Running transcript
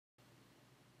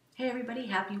Hey everybody,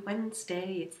 happy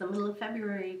Wednesday. It's the middle of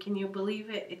February. Can you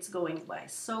believe it? It's going by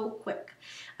so quick.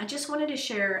 I just wanted to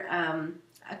share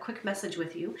a quick message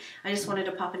with you. I just wanted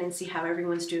to pop in and see how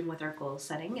everyone's doing with their goal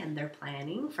setting and their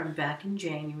planning from back in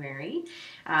January.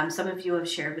 Some of you have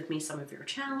shared with me some of your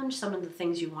challenge, some of the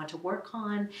things you want to work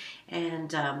on,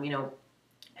 and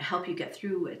help you get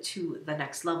through to the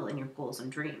next level in your goals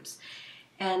and dreams.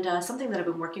 And something that I've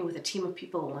been working with a team of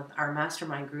people with our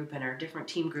mastermind group and our different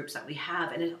team groups that we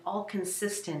have, and it's all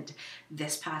consistent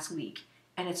this past week.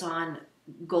 And it's on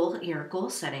your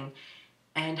goal setting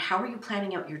and how are you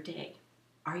planning out your day?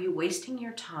 Are you wasting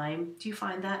your time? Do you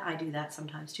find that? I do that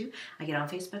sometimes too. I get on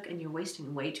Facebook and you're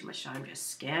wasting way too much time just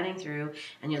scanning through,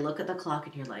 and you look at the clock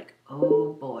and you're like,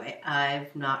 oh boy,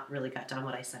 I've not really got done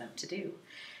what I set out to do.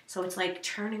 So it's like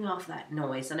turning off that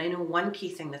noise. And I know one key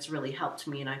thing that's really helped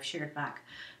me, and I've shared back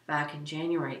in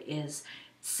January, is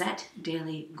set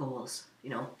daily goals.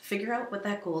 Figure out what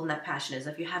that goal and that passion is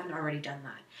if you haven't already done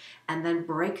that, and then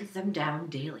break them down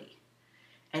daily.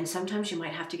 And sometimes you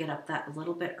might have to get up that a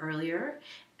little bit earlier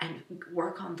and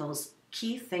work on those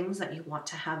key things that you want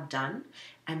to have done,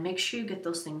 and make sure you get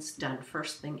those things done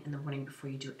first thing in the morning before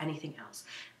you do anything else.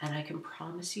 And I can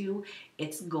promise you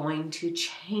it's going to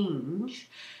change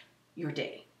your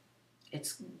day.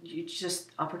 You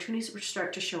just opportunities will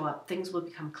start to show up, things will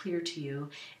become clear to you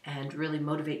and really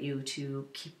motivate you to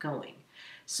keep going.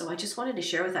 So I just wanted to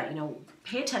share with that,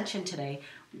 pay attention today.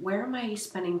 Where am I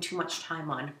spending too much time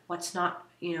on? What's not,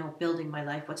 building my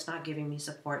life? What's not giving me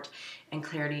support and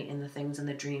clarity in the things and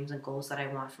the dreams and goals that I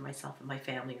want for myself and my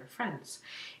family or friends?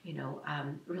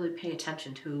 Really pay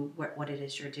attention to what it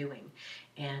is you're doing.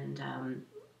 And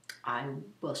I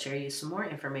will share you some more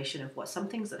information of some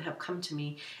things that have come to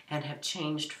me and have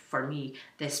changed for me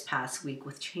this past week,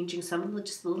 with changing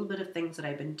just a little bit of things that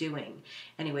I've been doing.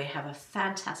 Anyway, have a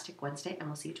fantastic Wednesday, and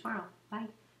we'll see you tomorrow. Bye.